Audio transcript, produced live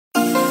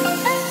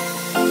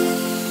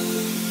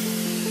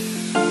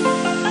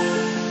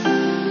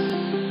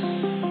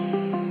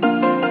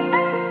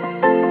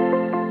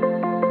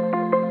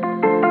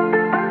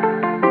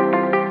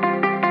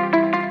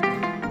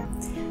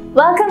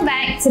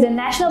to the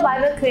National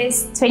Bible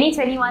Quiz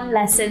 2021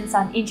 lessons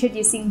on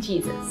introducing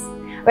Jesus.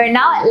 We're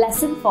now at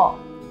lesson 4.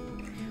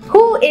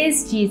 Who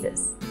is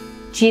Jesus?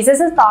 Jesus'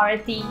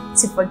 authority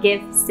to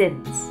forgive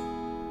sins.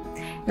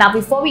 Now,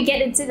 before we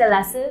get into the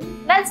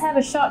lesson, let's have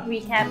a short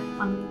recap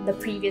on the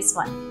previous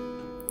one.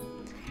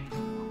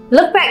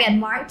 Look back at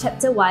Mark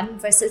chapter 1,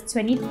 verses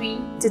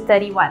 23 to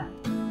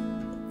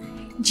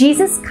 31.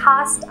 Jesus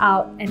cast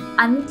out an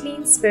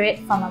unclean spirit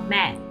from a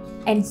man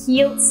and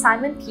healed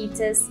Simon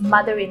Peter's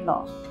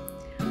mother-in-law.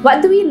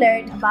 What do we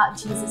learn about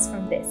Jesus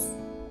from this?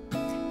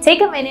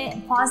 Take a minute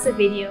and pause the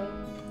video.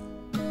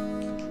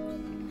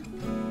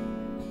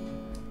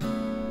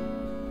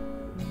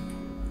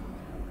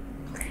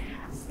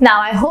 Now,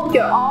 I hope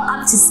you're all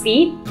up to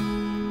speed.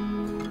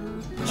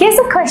 Here's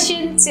a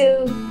question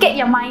to get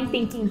your mind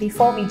thinking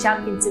before we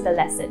jump into the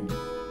lesson.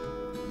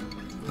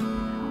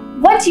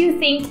 What do you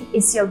think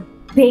is your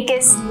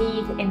biggest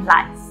need in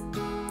life,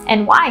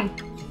 and why?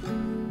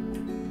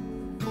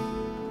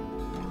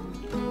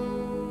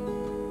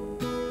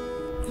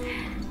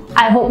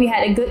 I hope you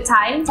had a good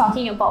time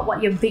talking about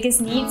what your biggest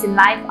needs in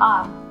life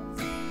are.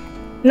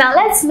 Now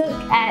let's look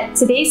at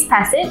today's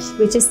passage,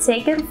 which is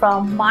taken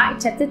from Mark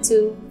chapter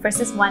 2,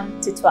 verses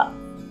 1 to 12.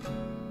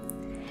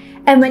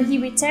 And when he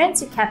returned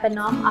to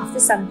Capernaum after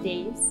some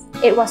days,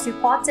 it was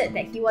reported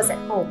that he was at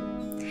home,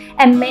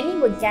 and many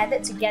were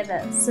gathered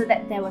together so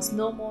that there was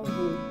no more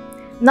room,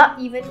 not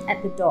even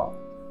at the door.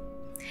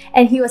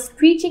 And he was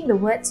preaching the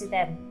word to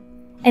them.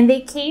 And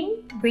they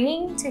came,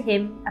 bringing to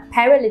him a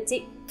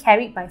paralytic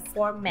carried by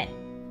 4 men.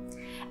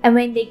 And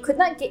when they could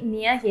not get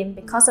near him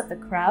because of the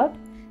crowd,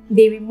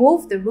 they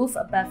removed the roof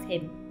above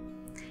him.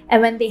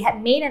 And when they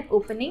had made an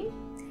opening,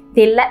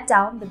 they let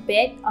down the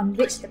bed on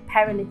which the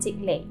paralytic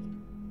lay.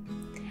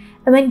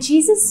 And when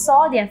Jesus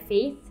saw their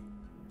faith,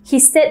 he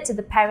said to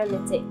the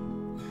paralytic,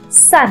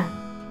 "Son,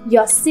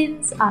 your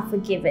sins are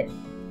forgiven."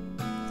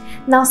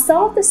 Now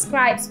some of the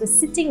scribes were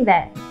sitting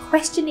there,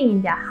 questioning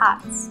in their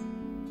hearts,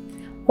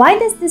 "Why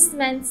does this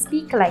man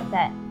speak like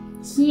that?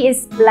 He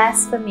is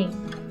blaspheming.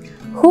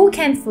 Who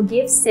can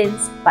forgive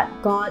sins but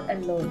God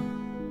alone?"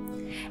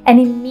 And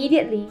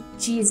immediately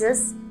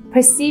Jesus,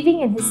 perceiving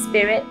in his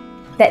spirit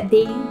that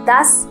they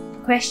thus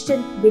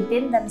questioned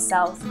within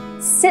themselves,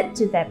 said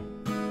to them,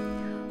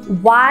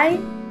 "Why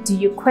do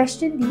you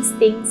question these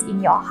things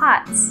in your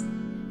hearts?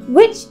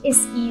 Which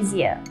is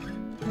easier?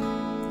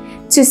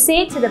 To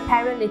say to the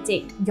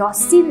paralytic, 'Your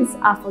sins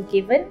are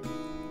forgiven,'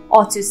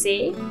 or to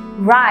say,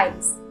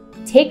 'Rise,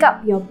 take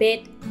up your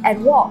bed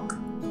and walk'?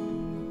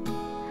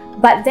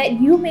 But that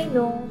you may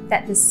know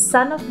that the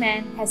Son of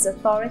Man has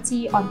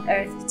authority on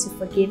earth to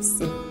forgive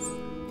sins."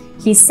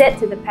 He said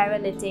to the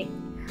paralytic,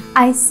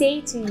 "I say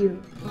to you,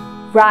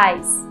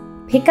 rise,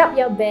 pick up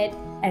your bed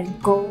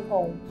and go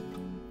home."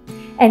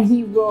 And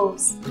he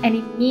rose and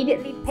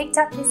immediately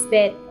picked up his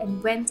bed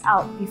and went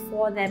out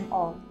before them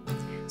all,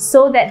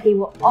 so that they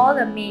were all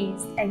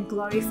amazed and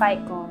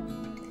glorified God,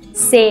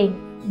 saying,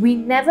 "We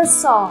never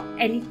saw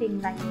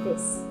anything like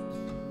this."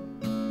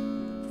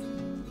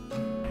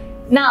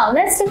 Now,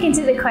 let's look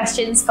into the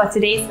questions for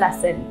today's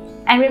lesson.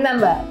 And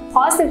remember,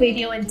 pause the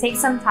video and take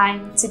some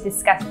time to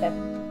discuss them.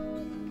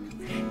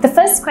 The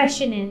first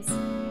question is,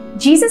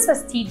 Jesus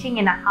was teaching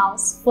in a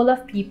house full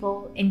of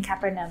people in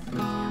Capernaum.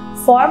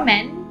 4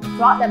 men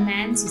brought a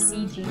man to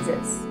see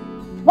Jesus.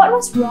 What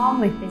was wrong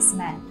with this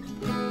man?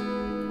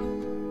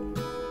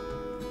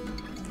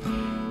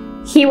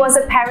 He was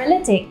a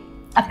paralytic.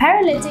 A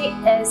paralytic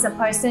is a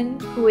person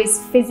who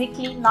is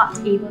physically not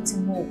able to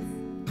move.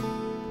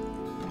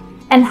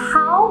 And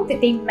how did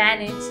they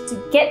manage to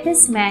get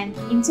this man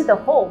into the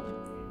home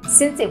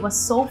since it was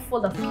so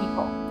full of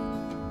people?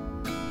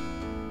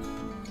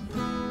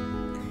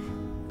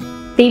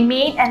 They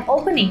made an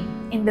opening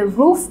in the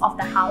roof of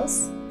the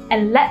house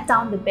and let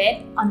down the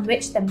bed on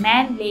which the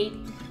man laid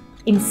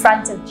in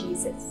front of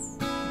Jesus.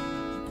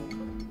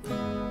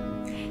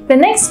 The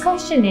next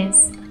question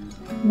is,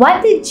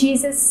 what did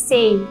Jesus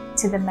say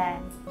to the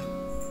man?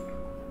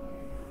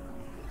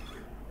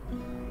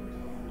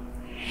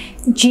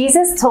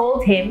 Jesus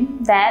told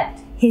him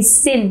that his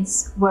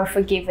sins were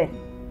forgiven.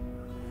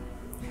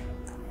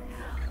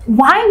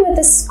 Why were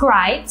the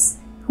scribes,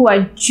 who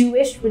are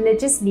Jewish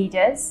religious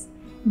leaders,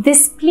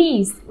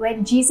 displeased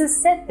when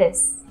Jesus said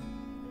this?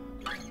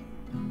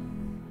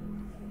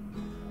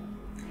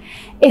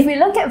 If we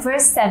look at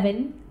verse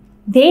 7,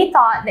 they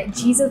thought that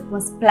Jesus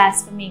was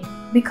blaspheming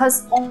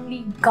because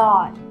only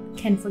God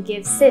can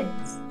forgive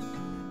sins.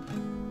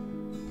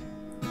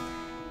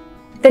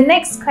 The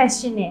next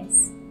question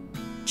is,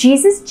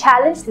 Jesus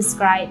challenged the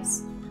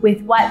scribes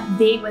with what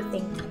they were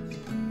thinking.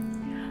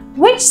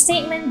 Which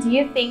statement do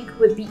you think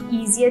would be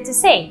easier to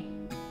say?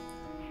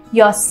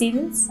 "Your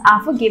sins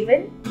are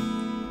forgiven,"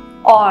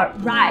 or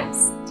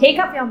 "Rise, take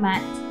up your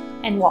mat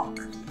and walk"?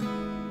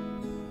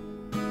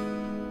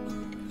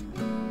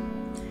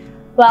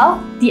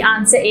 Well, the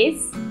answer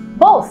is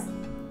both.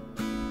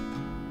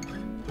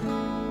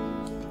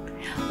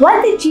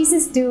 What did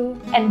Jesus do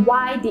and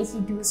why did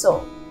he do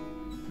so?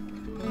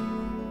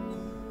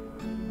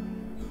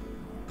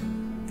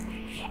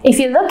 If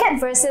you look at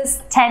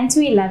verses 10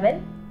 to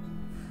 11,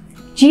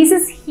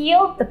 Jesus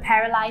healed the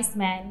paralyzed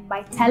man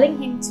by telling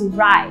him to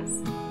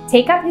rise,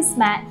 take up his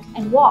mat,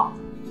 and walk.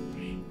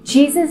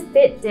 Jesus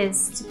did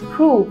this to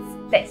prove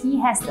that he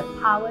has the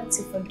power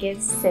to forgive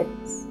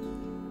sins.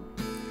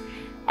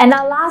 And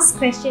our last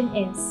question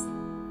is,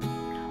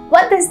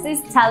 what does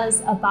this tell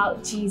us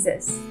about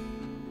Jesus?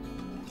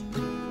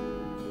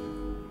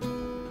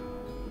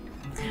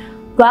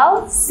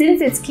 Well,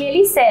 since it's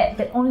clearly said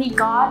that only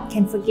God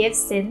can forgive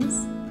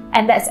sins,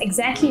 and that's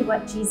exactly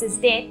what Jesus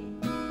did,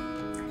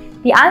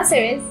 the answer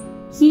is,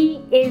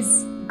 He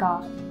is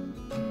God.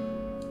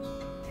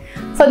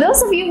 For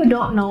those of you who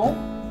don't know,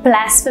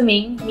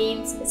 blaspheming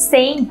means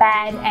saying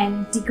bad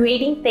and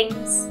degrading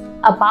things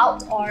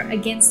about or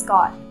against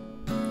God.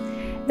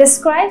 The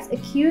scribes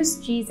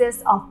accused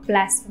Jesus of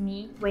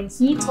blasphemy when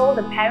he told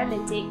the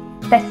paralytic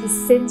that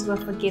his sins were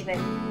forgiven,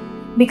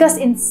 because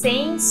in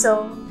saying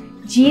so,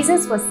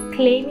 Jesus was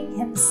claiming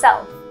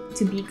himself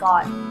to be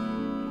God.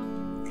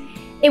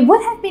 It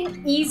would have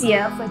been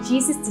easier for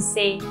Jesus to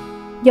say,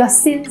 "Your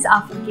sins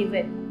are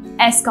forgiven,"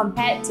 as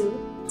compared to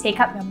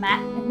 "Take up your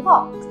mat and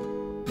walk,"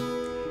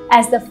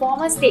 as the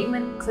former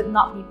statement could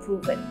not be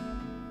proven.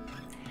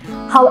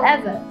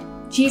 However,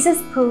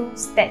 Jesus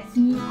proves that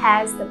He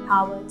has the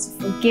power to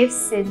forgive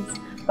sins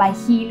by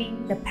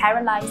healing the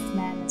paralyzed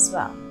man as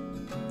well.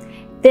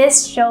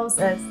 This shows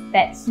us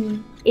that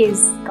He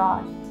is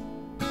God.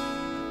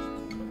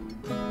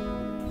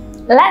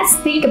 Let's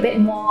think a bit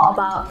more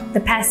about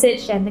the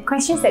passage and the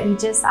questions that we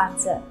just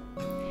answered.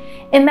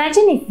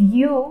 Imagine if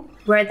you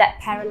were that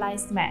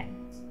paralyzed man.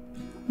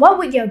 What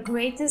would your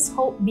greatest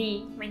hope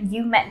be when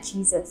you met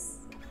Jesus?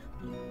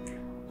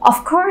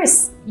 Of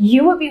course,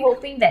 you would be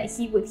hoping that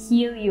He would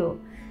heal you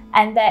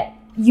and that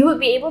you would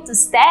be able to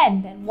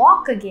stand and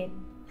walk again.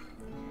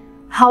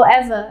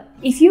 However,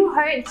 if you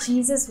heard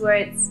Jesus'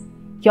 words,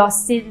 "Your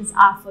sins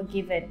are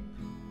forgiven,"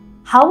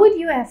 how would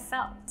you have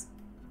felt?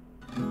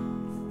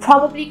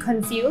 Probably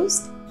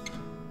confused,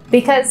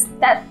 because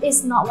that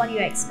is not what you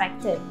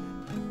expected.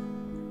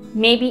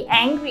 Maybe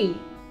angry,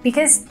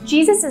 because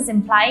Jesus is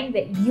implying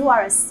that you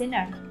are a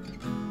sinner.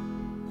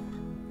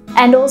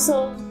 And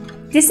also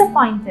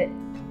disappointed,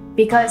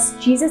 because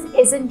Jesus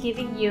isn't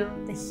giving you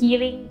the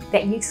healing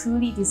that you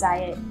truly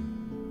desired.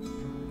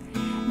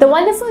 The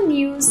wonderful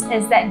news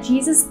is that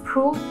Jesus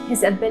proved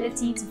His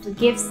ability to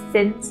forgive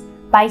sins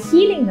by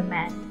healing the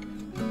man.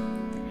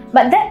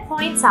 But that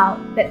points out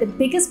that the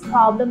biggest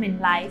problem in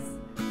life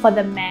for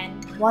the man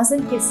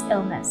wasn't his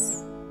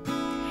illness.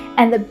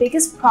 And the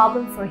biggest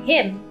problem for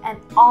him and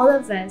all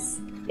of us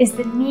is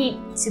the need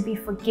to be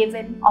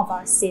forgiven of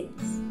our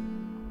sins.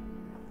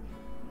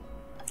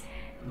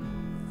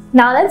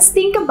 Now let's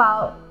think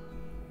about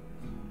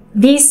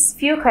these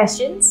few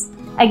questions.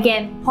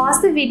 Again,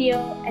 pause the video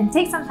and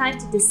take some time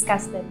to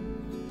discuss them.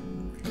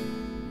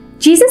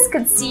 Jesus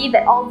could see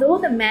that although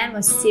the man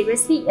was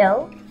seriously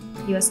ill,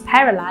 he was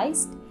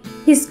paralyzed,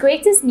 his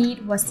greatest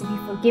need was to be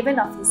forgiven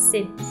of his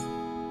sins.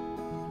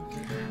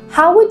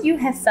 How would you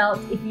have felt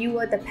if you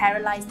were the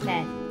paralyzed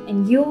man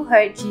and you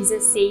heard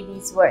Jesus say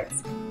these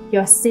words,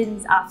 "Your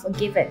sins are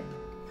forgiven"?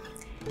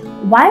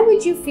 Why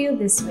would you feel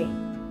this way?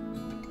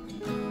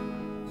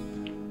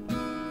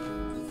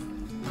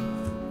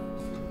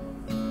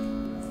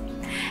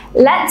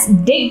 Let's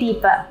dig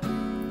deeper.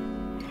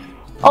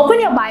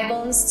 Open your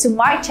Bibles to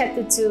Mark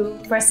chapter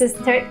 2, verses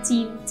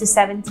 13 to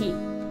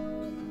 17.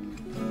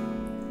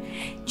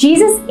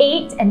 Jesus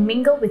ate and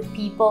mingled with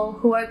people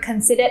who were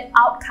considered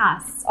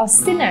outcasts or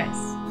sinners,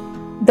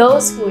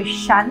 those who were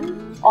shunned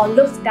or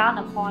looked down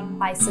upon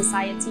by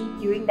society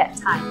during that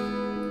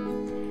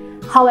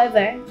time.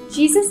 However,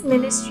 Jesus'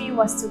 ministry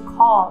was to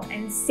call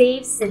and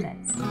save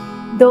sinners,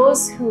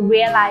 those who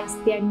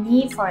realized their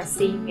need for a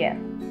Savior,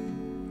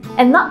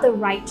 and not the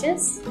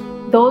righteous,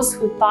 those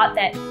who thought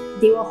that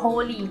they were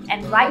holy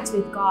and right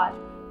with God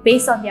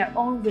based on their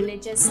own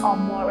religious or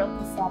moral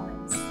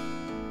performance.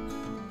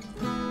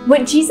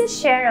 Would Jesus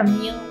share a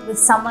meal with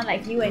someone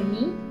like you and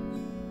me?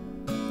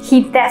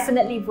 He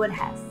definitely would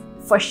have,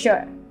 for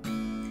sure.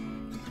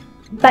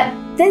 But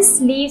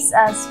this leaves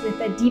us with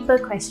a deeper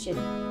question.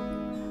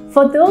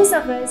 For those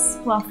of us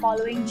who are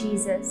following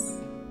Jesus,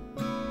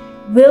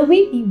 will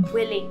we be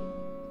willing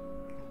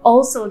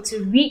also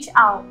to reach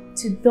out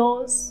to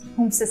those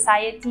whom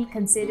society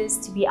considers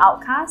to be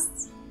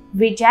outcasts,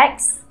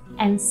 rejects,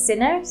 and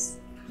sinners?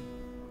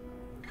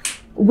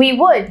 We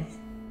would,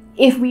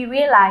 if we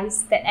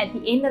realize that at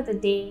the end of the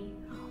day,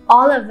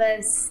 all of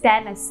us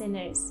stand as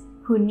sinners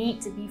who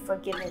need to be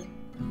forgiven.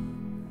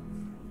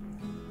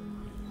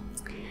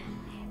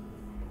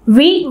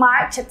 Read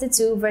Mark chapter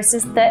 2,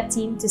 verses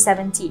 13 to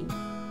 17.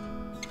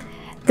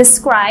 The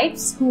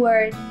scribes, who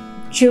were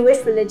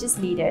Jewish religious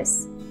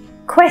leaders,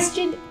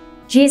 questioned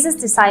Jesus'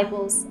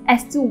 disciples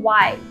as to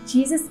why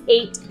Jesus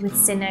ate with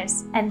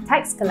sinners and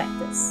tax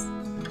collectors,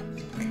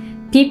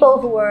 people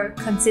who were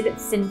considered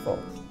sinful.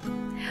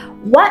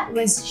 What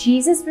was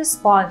Jesus'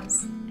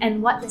 response,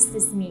 and what does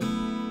this mean?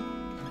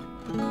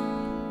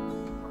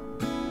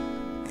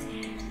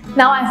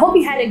 Now, I hope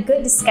you had a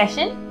good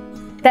discussion.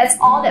 That's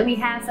all that we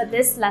have for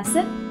this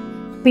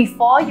lesson.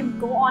 Before you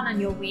go on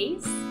your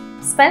ways,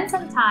 spend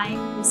some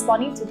time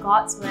responding to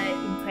God's word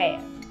in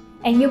prayer.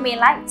 And you may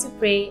like to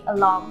pray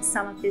along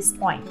some of these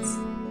points.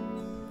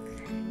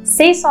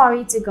 Say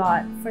sorry to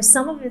God for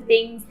some of the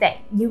things that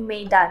you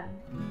may done,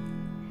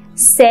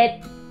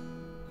 said,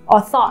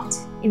 or thought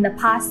in the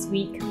past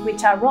week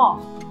which are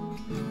wrong.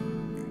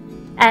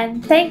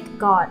 And thank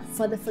God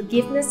for the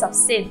forgiveness of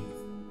sin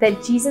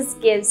that Jesus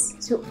gives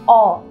to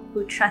all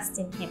who trust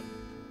in Him.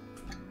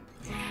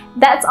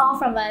 That's all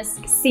from us.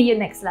 See you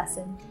next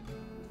lesson.